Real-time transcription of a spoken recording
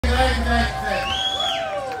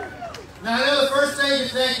Now, I know the first thing you're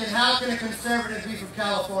thinking, how can a conservative be from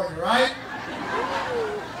California, right?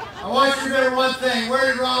 I want you to remember one thing. Where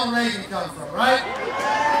did Ronald Reagan come from, right?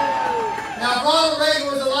 Now, if Ronald Reagan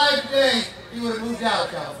was alive today, he would have moved out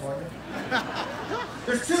of California.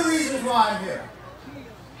 There's two reasons why I'm here.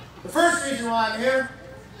 The first reason why I'm here,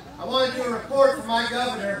 I want to do a report for my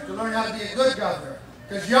governor to learn how to be a good governor.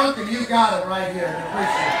 Because Youngkin, you got it right here, and I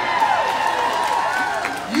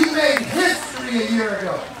appreciate it. You made history a year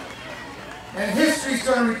ago. And history's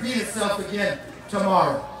going to repeat itself again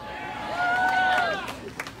tomorrow.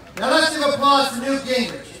 Now let's give applause for Newt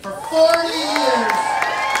Gingrich. For 40 years,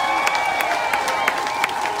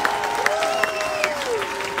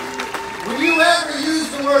 when you ever use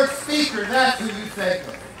the word speaker, that's who you think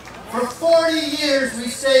of. For 40 years, we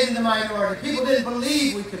stayed in the minority. People didn't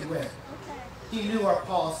believe we could win. He knew our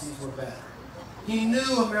policies were better. He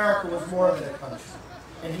knew America was more than a country.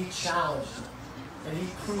 And he challenged it. And he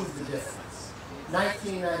proved the difference.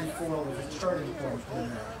 1994 was a turning point for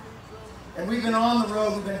America. And we've been on the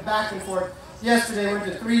road, we've been back and forth. Yesterday we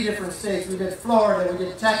went to 3 different states. We did Florida, we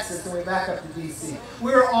did Texas, and we back up to D.C.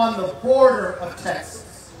 We were on the border of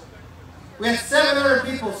Texas. We had 700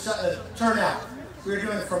 people turn out. We were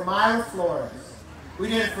doing it for Myra Flores. We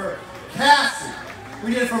did it for Cassie.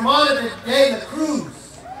 We did it for Monica de la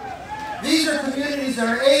Cruz. These are communities that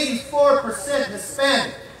are 84%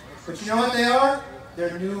 Hispanic. But you know what they are?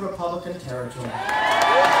 They're new Republican territory.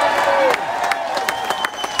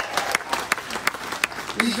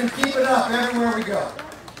 We've been keeping up everywhere we go.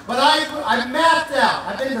 But I mapped out.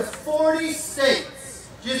 I've been to 40 states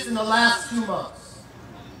just in the last 2 months.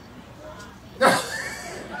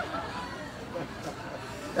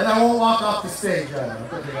 And I won't walk off the stage,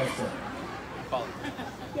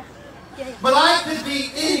 But I could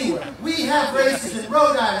be anywhere. We have races in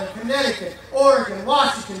Rhode Island, Connecticut, Oregon,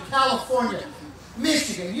 Washington, California,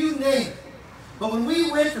 Michigan, you name it. But when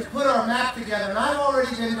we went to put our map together, and I've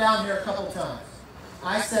already been down here a couple times,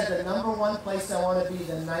 I said the #1 place I want to be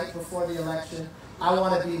the night before the election, I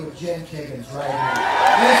want to be with Jen Kiggins right here.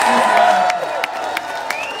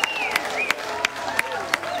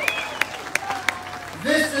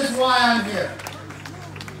 This is why I'm here.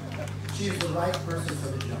 She is the right person for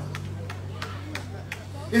the job.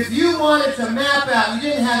 If you wanted to map out, you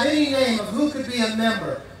didn't have any name of who could be a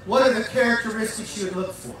member, what are the characteristics you would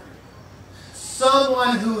look for?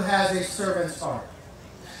 Someone who has a servant's heart.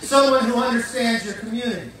 Someone who understands your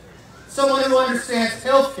community. Someone who understands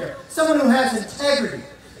healthcare. Someone who has integrity.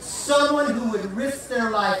 Someone who would risk their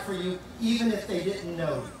life for you even if they didn't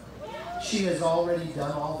know you. She has already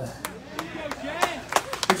done all that.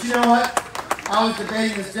 But you know what? I was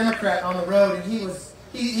debating this Democrat on the road, and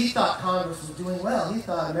he thought Congress was doing well. He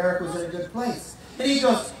thought America was in a good place. And he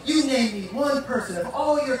goes, you name me one person of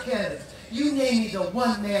all your candidates. You name me the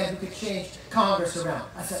one man who could change Congress around.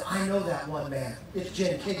 I said, I know that one man. It's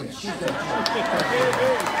Jen Kiggins. She's going to change.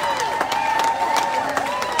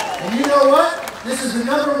 And you know what? This is the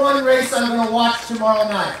 #1 race I'm going to watch tomorrow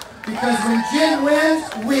night. Because when Jen wins,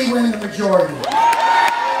 we win the majority.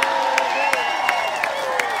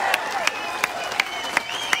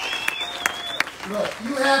 Look,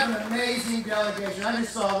 you have an amazing delegation. I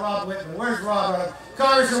just saw Rob Whitman. Where's Rob?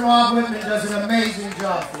 Congressman Rob Whitman does an amazing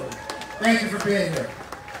job for you. Thank you for being here.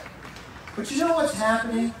 But you know what's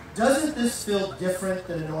happening? Doesn't this feel different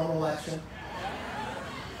than a normal election?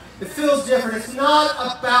 It feels different. It's not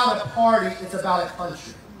about a party, it's about a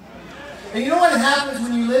country. And you know what happens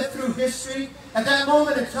when you live through history? At that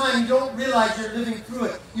moment in time, you don't realize you're living through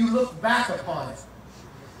it. You look back upon it.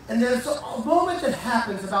 And there's a moment that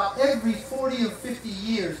happens about every 40 or 50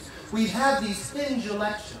 years. We have these hinge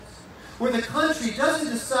elections where the country doesn't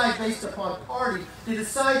decide based upon party, they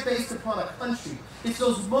decide based upon a country. It's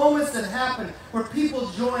those moments that happen where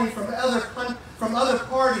people join from other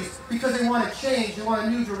parties because they want to change, they want a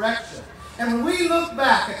new direction. And when we look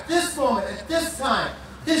back at this moment, at this time,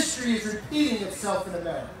 history is repeating itself in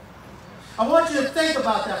America. I want you to think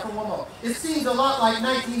about that for one moment. It seems a lot like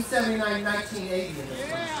 1979, 1980 in this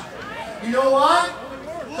country. You know why?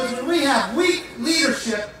 Because when we have weak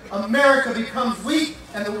leadership, America becomes weak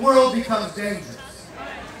and the world becomes dangerous.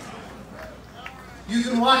 You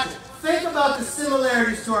can watch it. Think about the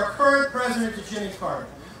similarities to our current president, to Jimmy Carter.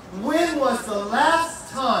 When was the last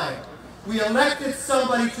time we elected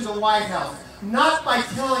somebody to the White House? Not by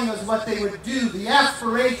telling us what they would do, the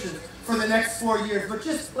aspirations for the next 4 years, but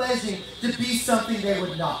just pledging to be something they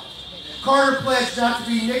would not. Carter pledged not to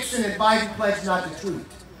be Nixon and Biden pledged not to tweet.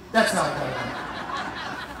 That's how it got done.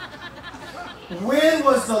 When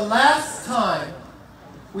was the last time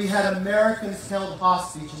we had Americans held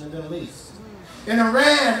hostage in the Middle East? in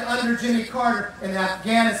Iran under Jimmy Carter, and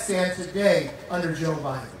Afghanistan today under Joe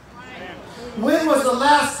Biden. When was the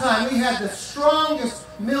last time we had the strongest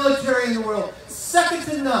military in the world, second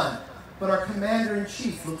to none, but our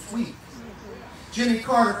commander-in-chief looks weak? Jimmy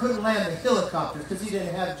Carter couldn't land the helicopters because he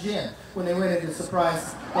didn't have gin when they went in to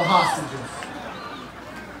surprise the hostages.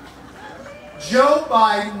 Joe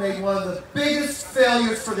Biden made one of the biggest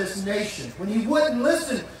failures for this nation when he wouldn't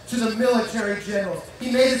listen to the military generals.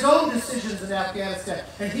 He made his own decisions in Afghanistan,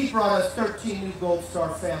 and he brought us 13 new Gold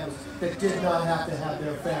Star families that did not have to have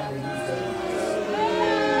their family use their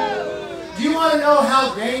lives. Do you want to know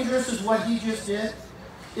how dangerous is what he just did?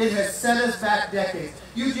 It has set us back decades.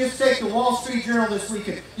 You just take the Wall Street Journal this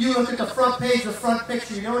weekend. You look at the front page, the front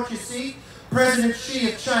picture. You know what you see? President Xi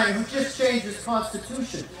of China, who just changed his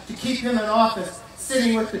constitution to keep him in office,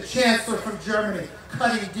 sitting with the chancellor from Germany,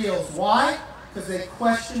 cutting deals. Why? Because they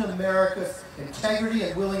question America's integrity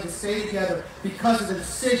and willing to stay together because of the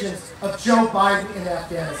decisions of Joe Biden in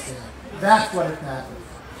Afghanistan. That's what had happened.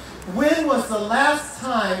 When was the last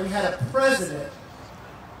time we had a president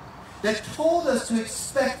that told us to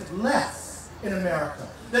expect less in America?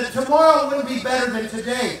 That tomorrow wouldn't be better than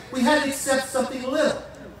today. We had to accept something little.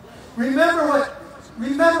 Remember what,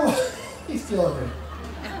 he's killing me.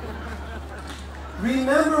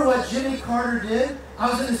 Remember what Jimmy Carter did? I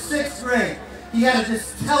was in the 6th grade. He had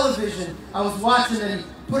this television I was watching, and he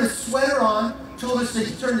put a sweater on, told us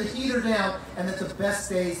to turn the heater down, and that the best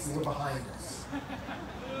days were behind us.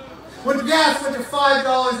 When gas went to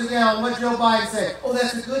 $5 a gallon, what Joe Biden said? Oh,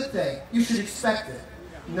 that's a good thing. You should expect it.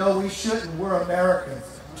 No, we shouldn't. We're Americans.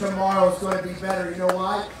 Tomorrow's going to be better. You know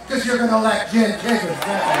why? Because you're going to elect Jen Kiggins.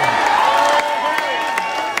 That's why.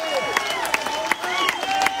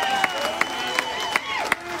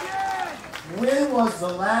 When was the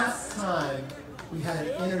last time we had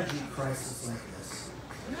an energy crisis like this?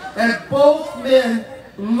 And both men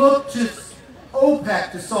looked to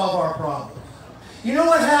OPEC to solve our problem. You know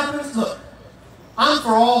what happens? Look, I'm for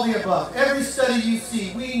all the above. Every study you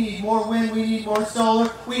see, we need more wind, we need more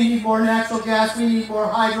solar, we need more natural gas, we need more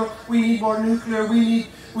hydro, we need more nuclear, we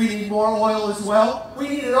need more oil as well. We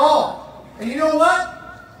need it all. And you know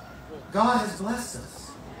what? God has blessed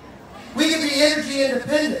us. We can be energy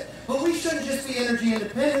independent, but we shouldn't just be energy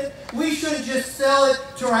independent. We shouldn't just sell it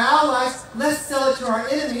to our allies. Let's sell it to our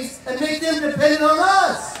enemies and make them dependent on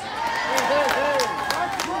us.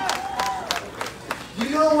 You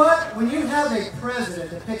know what? When you have a president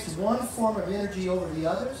that picks one form of energy over the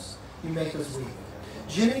others, you make us weak.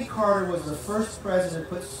 Jimmy Carter was the first president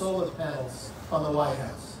to put solar panels on the White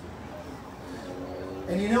House.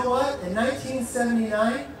 And you know what? In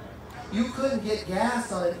 1979, you couldn't get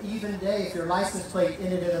gas on an even day if your license plate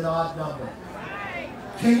ended in an odd number.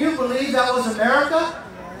 Can you believe that was America?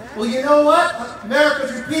 Well, you know what?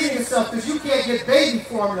 America's repeating itself because you can't get baby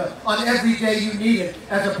formula on every day you need it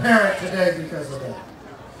as a parent today because of that.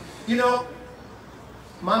 You know,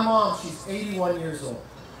 my mom, she's 81 years old.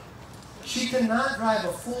 She cannot drive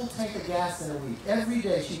a full tank of gas in a week. Every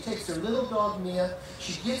day she takes her little dog Mia,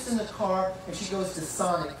 she gets in the car, and she goes to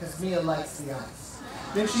Sonic because Mia likes the ice.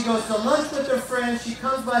 Then she goes to lunch with her friends, she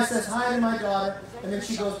comes by, says hi to my daughter, and then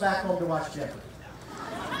she goes back home to watch Jeopardy.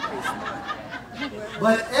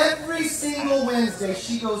 But every single Wednesday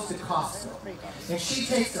she goes to Costco, and she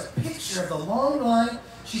takes a picture of the long line,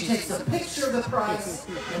 she takes a picture of the price,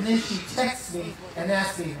 and then she texts me and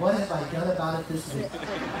asks me, what have I done about it this week?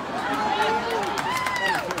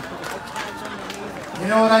 You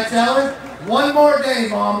know what I tell her? One more day,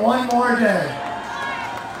 Mom, one more day.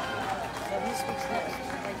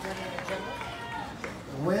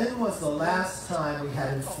 When was the last time we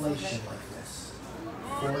had inflation like this?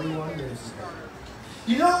 41 years ago.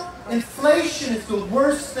 You know, inflation is the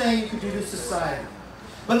worst thing you could do to society.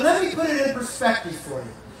 But let me put it in perspective for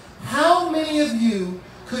you. How many of you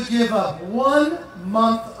could give up 1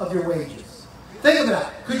 month of your wages? Think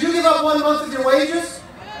about it. Could you give up 1 month of your wages?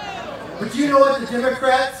 But you know what the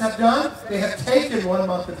Democrats have done? They have taken 1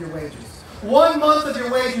 month of your wages. 1 month of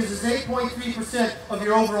your wages is 8.3% of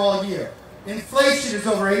your overall year. Inflation is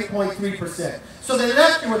over 8.3%. So they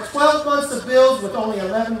left you with 12 months of bills with only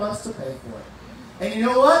 11 months to pay for it. And you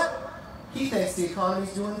know what? He thinks the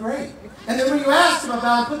economy's doing great. And then when you ask him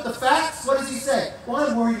about it, put the facts, what does he say? Well,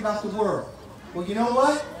 I'm worried about the world. Well, you know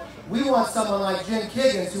what? We want someone like Jen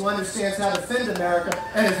Kiggins who understands how to defend America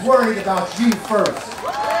and is worried about you first.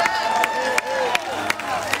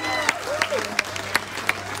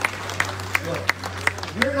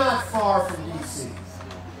 Look, you're not far from D.C.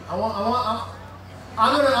 I'm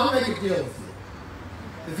gonna make a deal with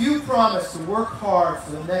you. If you promise to work hard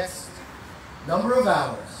for the next number of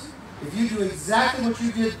hours, if you do exactly what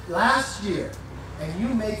you did last year, and you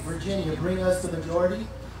make Virginia bring us the majority,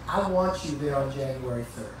 I want you there on January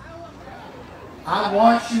 3rd. I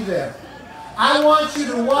want you there. I want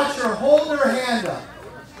you to watch her hold her hand up,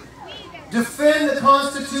 defend the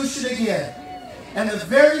Constitution again, and the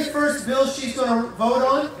very first bill she's going to vote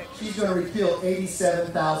on, she's going to repeal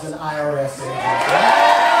 87,000 IRS agents.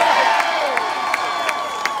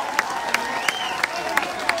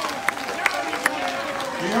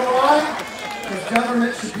 You know why? Because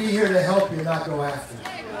government should be here to help you, not go after you.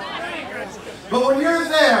 But when you're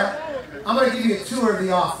there, I'm going to give you a tour of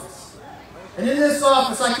the office. And in this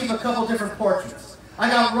office, I keep a couple different portraits. I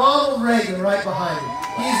got Ronald Reagan right behind me.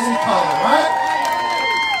 He's in color,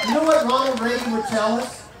 right? You know what Ronald Reagan would tell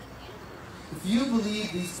us? If you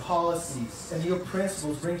believe these policies and your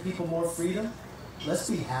principles bring people more freedom, let's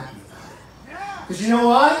be happy about it. Because you know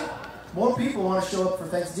why? More people want to show up for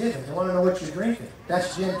Thanksgiving. They want to know what you're drinking.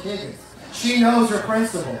 That's Jen Kiggins. She knows her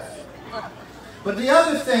principles. But the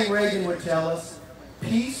other thing Reagan would tell us,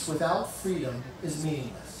 peace without freedom is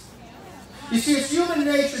meaningless. You see, it's human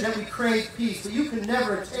nature that we crave peace, but you can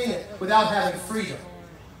never attain it without having freedom.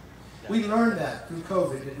 We learned that through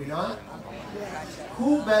COVID, did we not?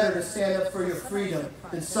 Who better to stand up for your freedom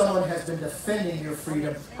than someone who has been defending your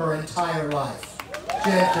freedom her entire life?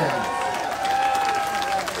 Jen Kiggins.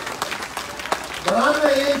 But I'm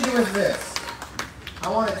going to end you with this. I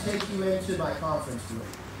want to take you into my conference room.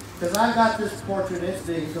 Because I got this portrait, it's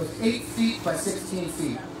big. It goes 8 feet by 16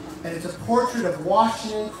 feet. And it's a portrait of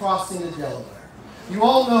Washington crossing the Delaware. You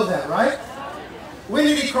all know that, right? When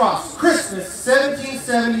did he cross? Christmas,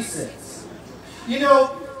 1776. You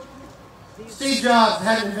know, Steve Jobs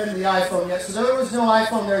hadn't invented the iPhone yet, so there was no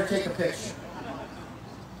iPhone there to take a picture.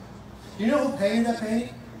 You know who painted that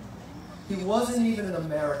painting? He wasn't even an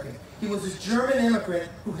American. He was a German immigrant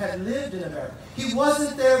who had lived in America. He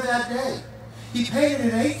wasn't there that day. He painted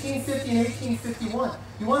it in 1850 and 1851.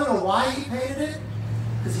 You want to know why he painted it?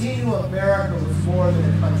 Because he knew America was more than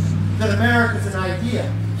a country, that America's an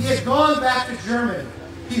idea. He had gone back to Germany.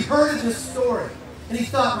 He heard of this story, and he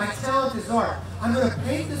thought, my talent is art. I'm going to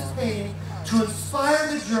paint this painting to inspire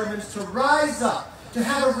the Germans to rise up, to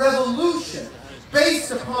have a revolution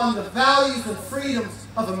based upon the values and freedoms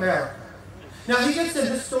of America. Now, he gets it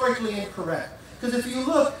historically incorrect, because if you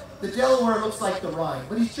look, the Delaware looks like the Rhine,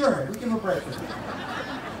 but he's German. We give him a break for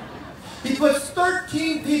that. He puts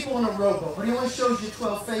 13 people in a rowboat, but he only shows you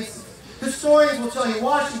 12 faces. Historians will tell you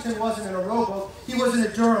Washington wasn't in a rowboat. He was in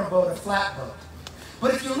a Durham boat, a flatboat.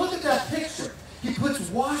 But if you look at that picture, he puts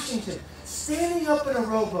Washington standing up in a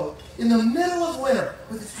rowboat in the middle of winter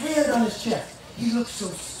with his hand on his chest. He looks so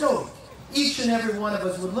stoic. Each and every one of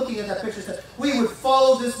us would, looking at that picture, said, we would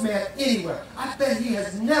follow this man anywhere. I bet he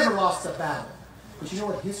has never lost a battle. But you know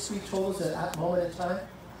what history told us at that moment in time?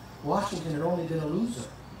 Washington had only been a loser.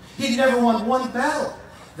 He'd never won one battle.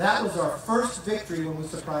 That was our first victory when we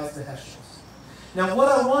surprised the Hessians. Now what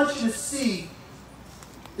I want you to see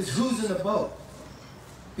is who's in the boat.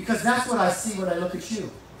 Because that's what I see when I look at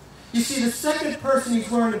you. You see, the second person he's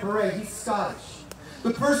wearing a beret, he's Scottish.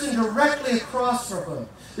 The person directly across from him,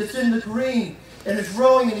 that's in the green and is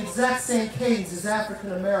rowing in the exact same cadence, is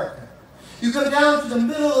African American. You go down to the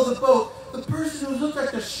middle of the boat, the person who looks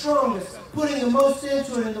like the strongest, putting the most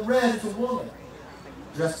into it in the red, is a woman.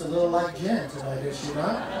 Dressed a little like Jen tonight, is she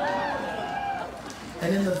not?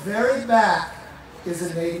 And in the very back is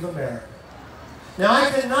a Native American. Now, I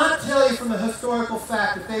cannot tell you from the historical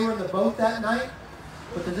fact that they were in the boat that night,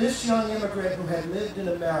 but to this young immigrant who had lived in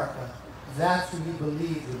America, that's who he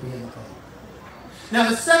believed would be in the boat. Now,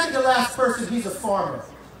 the second to last person, he's a farmer.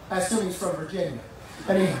 I assume he's from Virginia.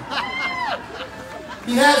 And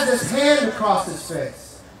he has this hand across his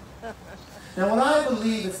face. Now, what I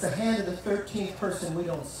believe is the hand of the 13th person we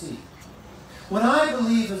don't see. What I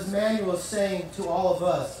believe is Manuel is saying to all of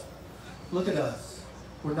us, look at us.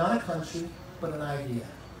 We're not a country, but an idea.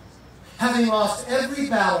 Having lost every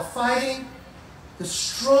battle, fighting the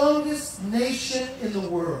strongest nation in the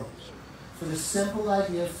world for the simple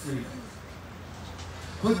idea of freedom.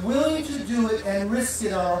 But willing to do it and risk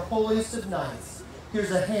it on our holiest of nights.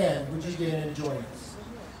 Here's a hand, would you get in and join us?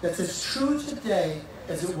 That's as true today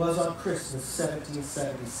as it was on Christmas,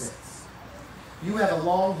 1776. You have a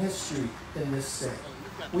long history in this state.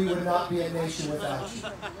 We would not be a nation without you.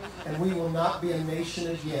 And we will not be a nation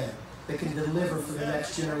again that can deliver for the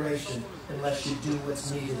next generation unless you do what's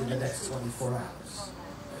needed in the next 24 hours.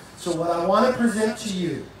 So what I want to present to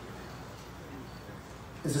you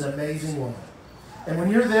is an amazing woman. And when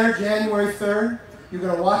you're there January 3rd, you're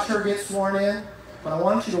going to watch her get sworn in, but I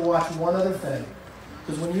want you to watch one other thing.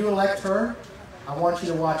 Because when you elect her, I want you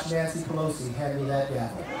to watch Nancy Pelosi hand me that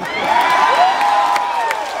gavel.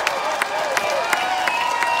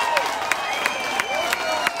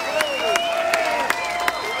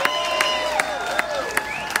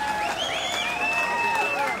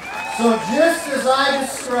 as I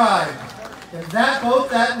described, in that boat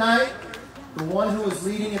that night, the one who was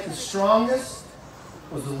leading it the strongest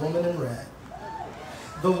was the woman in red.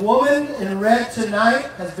 The woman in red tonight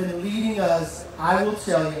has been leading us, I will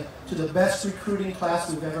tell you, to the best recruiting class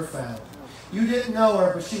we've ever found. You didn't know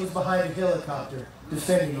her, but she was behind a helicopter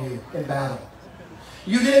defending you in battle.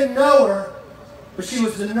 You didn't know her, but she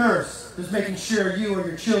was the nurse who's making sure you or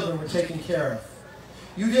your children were taken care of.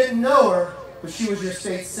 You didn't know her, but she was your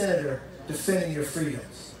state senator defending your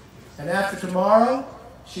freedoms. And after tomorrow,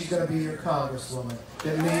 she's going to be your congresswoman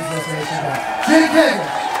that leads this nation back. Jim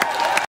Kegel.